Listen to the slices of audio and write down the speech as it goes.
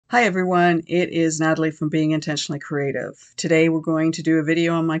Hi everyone, it is Natalie from Being Intentionally Creative. Today we're going to do a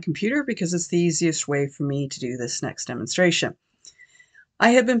video on my computer because it's the easiest way for me to do this next demonstration. I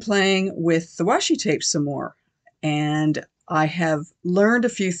have been playing with the washi tape some more, and I have learned a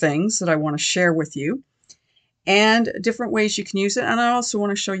few things that I want to share with you and different ways you can use it, and I also want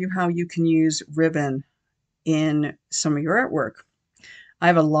to show you how you can use ribbon in some of your artwork. I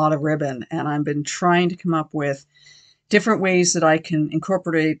have a lot of ribbon and I've been trying to come up with different ways that I can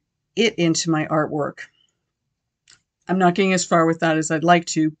incorporate it into my artwork. I'm not getting as far with that as I'd like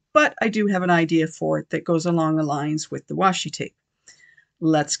to, but I do have an idea for it that goes along the lines with the washi tape.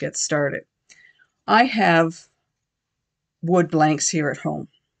 Let's get started. I have wood blanks here at home,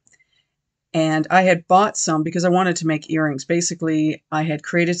 and I had bought some because I wanted to make earrings. Basically, I had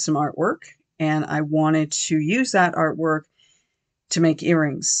created some artwork and I wanted to use that artwork to make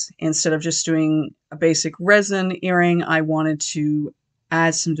earrings. Instead of just doing a basic resin earring, I wanted to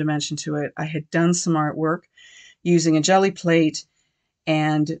add some dimension to it. I had done some artwork using a jelly plate,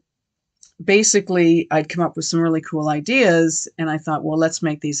 and basically I'd come up with some really cool ideas, and I thought, well, let's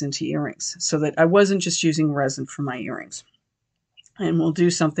make these into earrings so that I wasn't just using resin for my earrings. And we'll do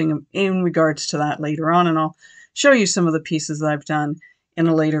something in regards to that later on, and I'll show you some of the pieces that I've done in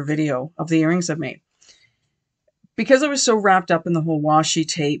a later video of the earrings I've made. Because I was so wrapped up in the whole washi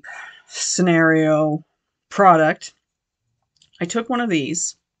tape scenario product, I took one of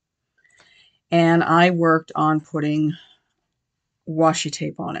these and I worked on putting washi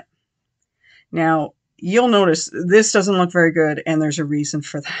tape on it. Now, you'll notice this doesn't look very good, and there's a reason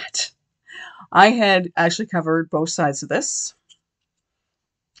for that. I had actually covered both sides of this,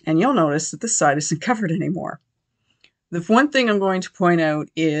 and you'll notice that this side isn't covered anymore. The one thing I'm going to point out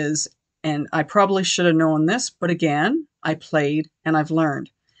is, and I probably should have known this, but again, I played and I've learned.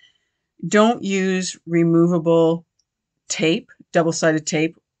 Don't use removable tape, double-sided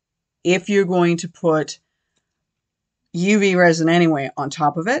tape, if you're going to put UV resin anyway on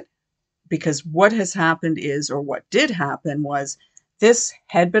top of it, because what has happened is, or what did happen was, this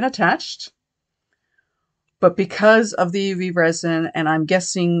had been attached, but because of the UV resin, and I'm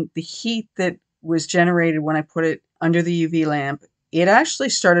guessing the heat that was generated when I put it under the UV lamp, it actually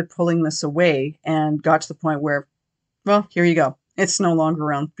started pulling this away and got to the point where, well, here you go. It's no longer a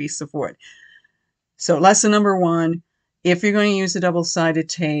round piece of wood. So lesson number one, if you're going to use a double-sided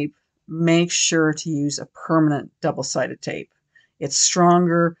tape, make sure to use a permanent double-sided tape. It's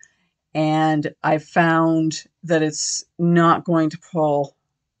stronger, and I found that it's not going to pull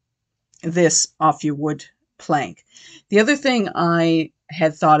this off your wood plank. The other thing I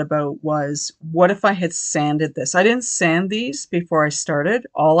had thought about was, what if I had sanded this? I didn't sand these before I started.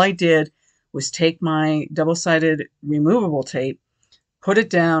 All I did was take my double-sided removable tape, put it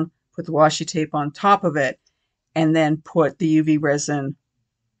down, put the washi tape on top of it, and then put the UV resin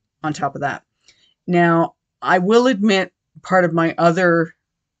on top of that. Now, I will admit, part of my other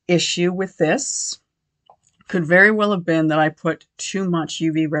issue with this could very well have been that I put too much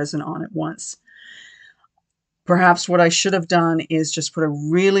UV resin on at once. Perhaps what I should have done is just put a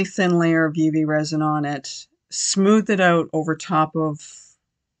really thin layer of UV resin on it, smoothed it out over top of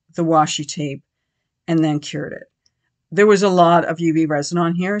the washi tape, and then cured it. There was a lot of UV resin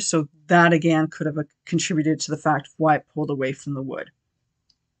on here, so that again could have contributed to the fact of why it pulled away from the wood.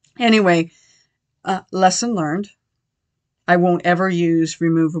 Anyway, lesson learned. I won't ever use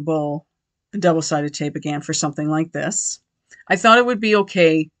removable double-sided tape again for something like this. I thought it would be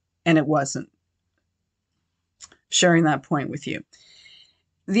okay, and it wasn't. Sharing that point with you.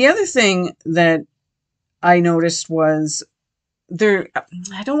 The other thing that I noticed was there,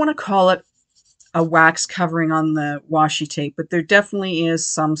 I don't want to call it a wax covering on the washi tape, but there definitely is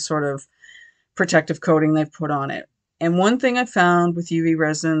some sort of protective coating they've put on it. And one thing I found with UV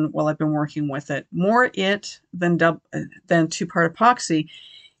resin while I've been working with it, more it than two-part epoxy,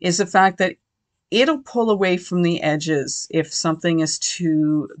 is the fact that it'll pull away from the edges if something is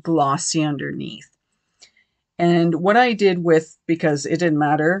too glossy underneath. And what I did with, because it didn't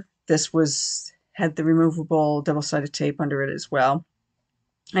matter, this had the removable double-sided tape under it as well.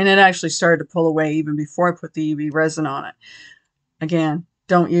 And it actually started to pull away even before I put the UV resin on it. Again,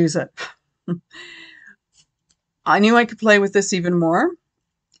 don't use it. I knew I could play with this even more.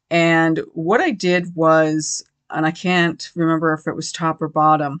 And what I did was, and I can't remember if it was top or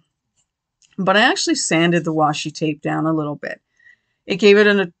bottom, but I actually sanded the washi tape down a little bit. It gave it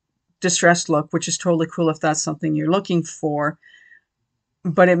a distressed look, which is totally cool if that's something you're looking for,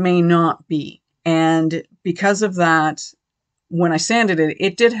 but it may not be. And because of that, when I sanded it,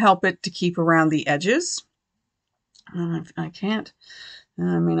 it did help it to keep around the edges. I can't,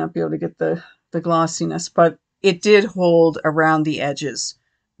 I may not be able to get the glossiness, but it did hold around the edges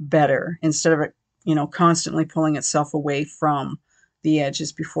better instead of it, constantly pulling itself away from the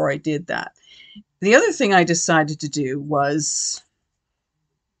edges before I did that. The other thing I decided to do was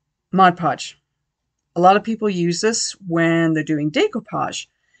Mod Podge. A lot of people use this when they're doing decoupage,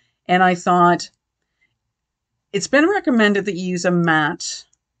 and I thought it's been recommended that you use a matte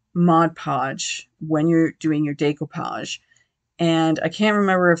Mod Podge when you're doing your decoupage. And I can't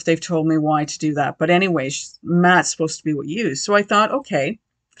remember if they've told me why to do that. But anyways, matte's supposed to be what you use. So I thought, okay,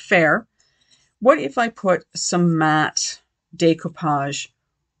 fair. What if I put some matte decoupage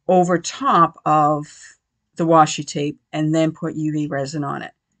over top of the washi tape and then put UV resin on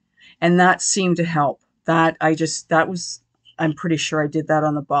it? And that seemed to help. I'm pretty sure I did that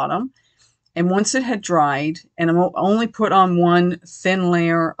on the bottom. And once it had dried, and I'm only put on one thin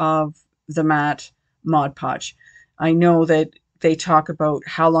layer of the matte Mod Podge. I know that they talk about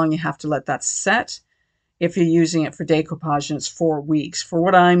how long you have to let that set if you're using it for decoupage, and it's 4 weeks. For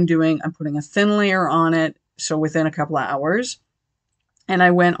what I'm doing, I'm putting a thin layer on it, so within a couple of hours. And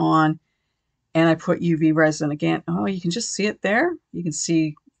I went on and I put UV resin again. Oh, you can just see it there. You can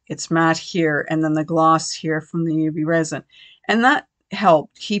see it's matte here and then the gloss here from the UV resin. And that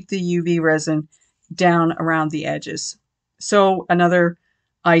helped keep the UV resin down around the edges. So another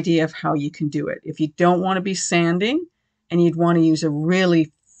idea of how you can do it. If you don't want to be sanding and you'd want to use a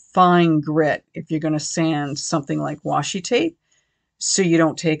really fine grit if you're going to sand something like washi tape, so you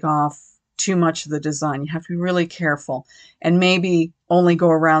don't take off too much of the design. You have to be really careful and maybe only go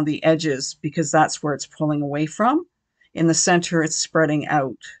around the edges because that's where it's pulling away from. In the center, it's spreading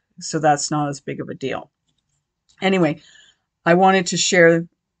out, so that's not as big of a deal. Anyway, I wanted to share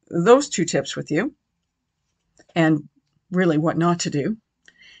those 2 tips with you and really what not to do.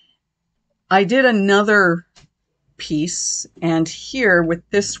 I did another piece, and here with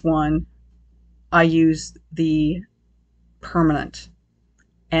this one, I used the permanent,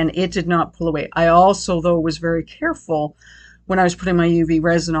 and it did not pull away. I also, though, was very careful when I was putting my UV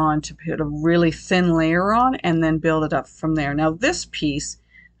resin on to put a really thin layer on and then build it up from there. Now this piece,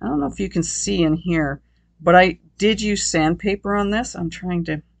 I don't know if you can see in here, but I did use sandpaper on this. I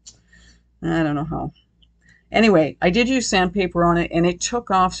don't know how. Anyway, I did use sandpaper on it, and it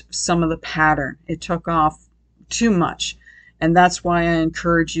took off some of the pattern. It took off too much. And that's why I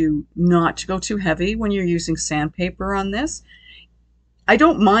encourage you not to go too heavy when you're using sandpaper on this. I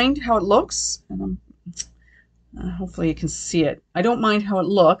don't mind how it looks. And hopefully you can see it. I don't mind how it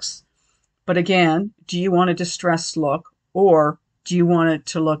looks. But again, do you want a distressed look, or do you want it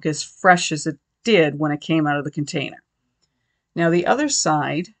to look as fresh as it did when it came out of the container? Now the other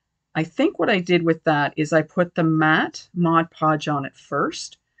side, I think what I did with that is I put the matte Mod Podge on it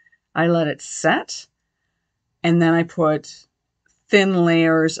first. I let it set, and then I put thin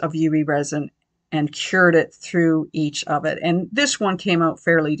layers of UV resin and cured it through each of it. And this one came out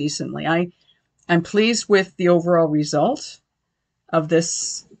fairly decently. I'm pleased with the overall result of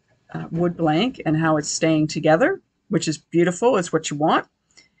this wood blank and how it's staying together, which is beautiful. It's what you want.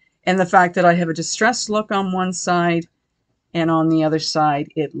 And the fact that I have a distressed look on one side, and on the other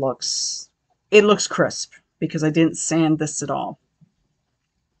side it looks crisp because I didn't sand this at all.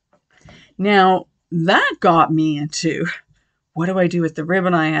 Now that got me into, what do I do with the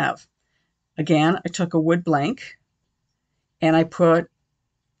ribbon I have? Again, I took a wood blank and I put,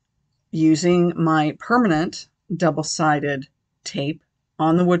 using my permanent double-sided tape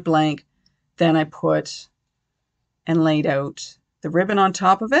on the wood blank, then I put and laid out the ribbon on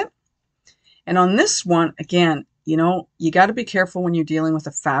top of it. And on this one, again, you got to be careful when you're dealing with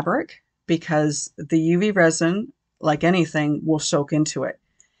a fabric because the UV resin, like anything, will soak into it.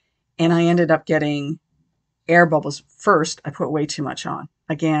 And I ended up getting air bubbles. First, I put way too much on.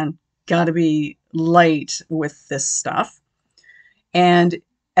 Again, got to be light with this stuff. And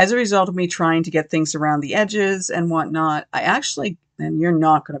as a result of me trying to get things around the edges and whatnot, I actually, and you're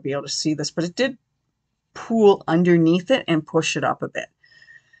not going to be able to see this, but it did pool underneath it and push it up a bit.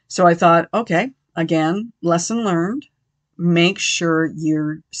 So I thought, okay, again, lesson learned. Make sure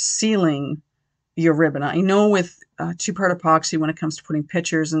you're sealing your ribbon. I know with 2-part epoxy, when it comes to putting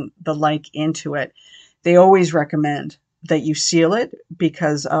pictures and the like into it, they always recommend that you seal it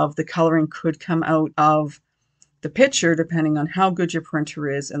because of the coloring could come out of the picture depending on how good your printer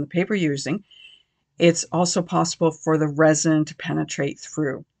is and the paper you're using. It's also possible for the resin to penetrate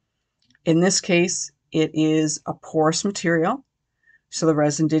through. In this case, it is a porous material. So the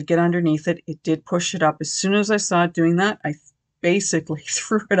resin did get underneath it. It did push it up. As soon as I saw it doing that, I basically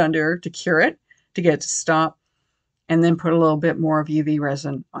threw it under to cure it, to get it to stop, and then put a little bit more of UV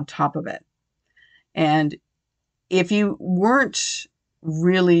resin on top of it. And if you weren't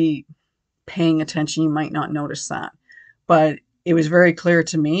really paying attention, you might not notice that. But it was very clear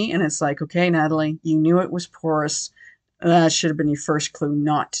to me, and it's like, okay, Natalie, you knew it was porous. That should have been your first clue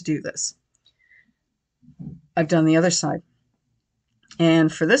not to do this. I've done the other side.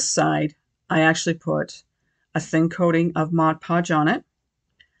 And for this side, I actually put a thin coating of Mod Podge on it.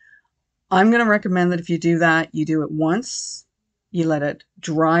 I'm going to recommend that if you do that, you do it once, you let it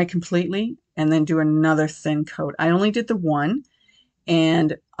dry completely, and then do another thin coat. I only did the one,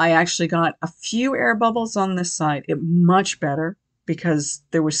 and I actually got a few air bubbles on this side. It much better because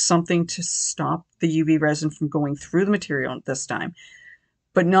there was something to stop the UV resin from going through the material this time,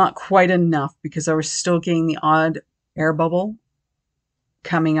 but not quite enough because I was still getting the odd air bubble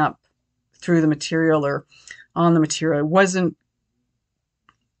coming up through the material or on the material. It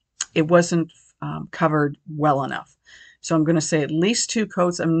wasn't covered well enough. So I'm going to say at least 2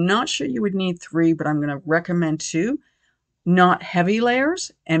 coats. I'm not sure you would need 3, but I'm going to recommend 2, not heavy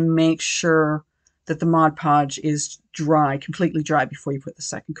layers, and make sure that the Mod Podge is dry, completely dry before you put the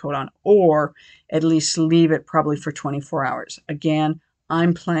second coat on, or at least leave it probably for 24 hours. Again,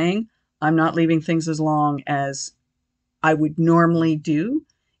 I'm playing. I'm not leaving things as long as I would normally do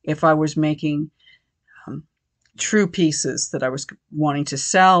if I was making true pieces that I was wanting to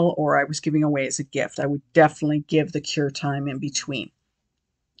sell or I was giving away as a gift. I would definitely give the cure time in between.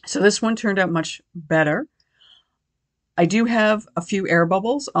 So this one turned out much better. I do have a few air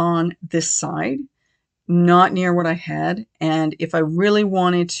bubbles on this side, not near what I had. And if I really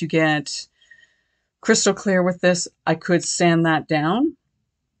wanted to get crystal clear with this, I could sand that down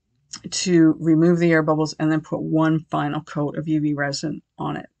to remove the air bubbles and then put one final coat of UV resin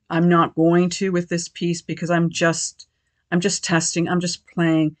on it. I'm not going to with this piece because I'm just testing, I'm just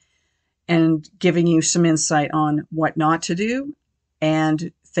playing and giving you some insight on what not to do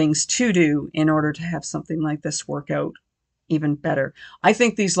and things to do in order to have something like this work out even better. I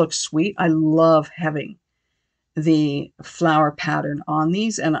think these look sweet. I love having the flower pattern on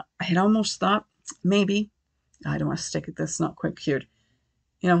these, and I had almost thought maybe, I don't want to stick at this, not quite cute,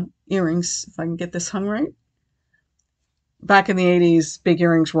 you know, earrings, if I can get this hung right. Back in the 80s, big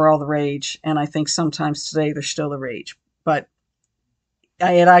earrings were all the rage, and I think sometimes today they're still the rage. But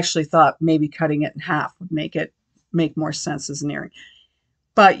I had actually thought maybe cutting it in half would make more sense as an earring.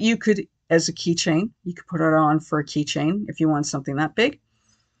 But you could, as a keychain, you could put it on for a keychain if you want something that big.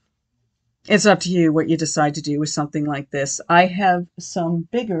 It's up to you what you decide to do with something like this. I have some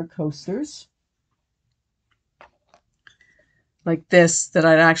bigger coasters like this that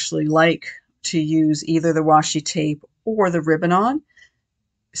I'd actually like to use either the washi tape or the ribbon on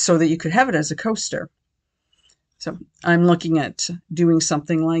so that you could have it as a coaster. So I'm looking at doing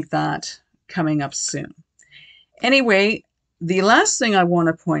something like that coming up soon. Anyway, the last thing I want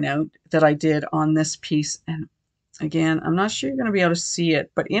to point out that I did on this piece, and again, I'm not sure you're going to be able to see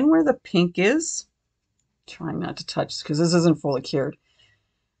it, but in where the pink is, trying not to touch because this isn't fully cured,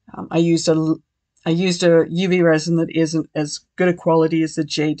 I used a UV resin that isn't as good a quality as the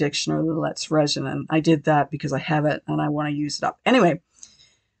J Diction or the Let's resin, and I did that because I have it and I want to use it up. Anyway,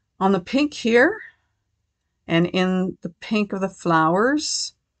 on the pink here and in the pink of the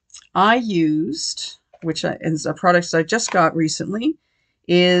flowers, I used, which is a product I just got recently,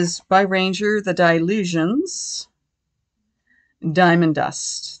 is by Ranger, the Dylusions Diamond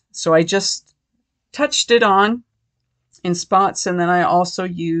Dust. So I just touched it on in spots, and then I also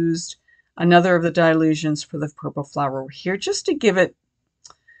used another of the Dylusions for the purple flower over here, just to give it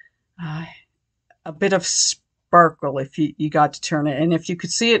a bit of sparkle if you got to turn it. And if you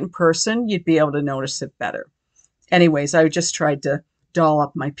could see it in person, you'd be able to notice it better. Anyways, I just tried to doll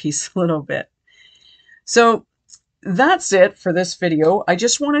up my piece a little bit. So that's it for this video. I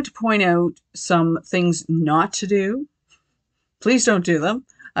just wanted to point out some things not to do. Please don't do them.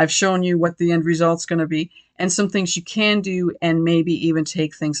 I've shown you what the end result's going to be, and some things you can do, and maybe even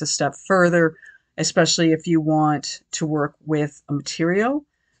take things a step further, especially if you want to work with a material,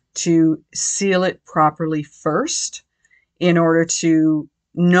 to seal it properly first in order to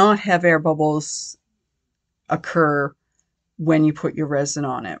not have air bubbles occur when you put your resin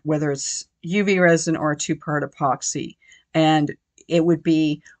on it, whether it's UV resin or a 2-part epoxy. And it would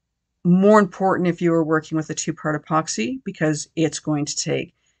be more important if you were working with a 2-part epoxy because it's going to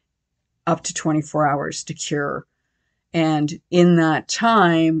take up to 24 hours to cure. And in that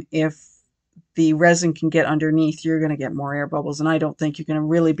time, if the resin can get underneath, you're going to get more air bubbles. And I don't think you're going to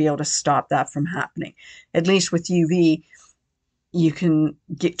really be able to stop that from happening. At least with UV, you can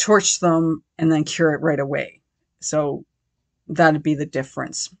torch them and then cure it right away. So that'd be the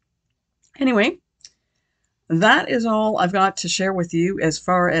difference. Anyway, that is all I've got to share with you as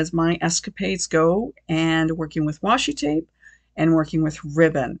far as my escapades go and working with washi tape and working with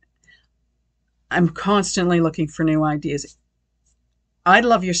ribbon. I'm constantly looking for new ideas. I'd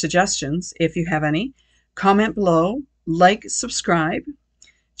love your suggestions if you have any. Comment below, like, subscribe.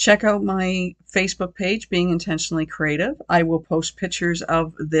 Check out my Facebook page, Being Intentionally Creative. I will post pictures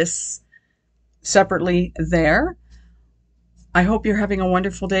of this separately there. I hope you're having a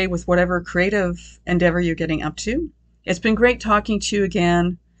wonderful day with whatever creative endeavor you're getting up to. It's been great talking to you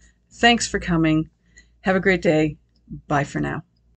again. Thanks for coming. Have a great day. Bye for now.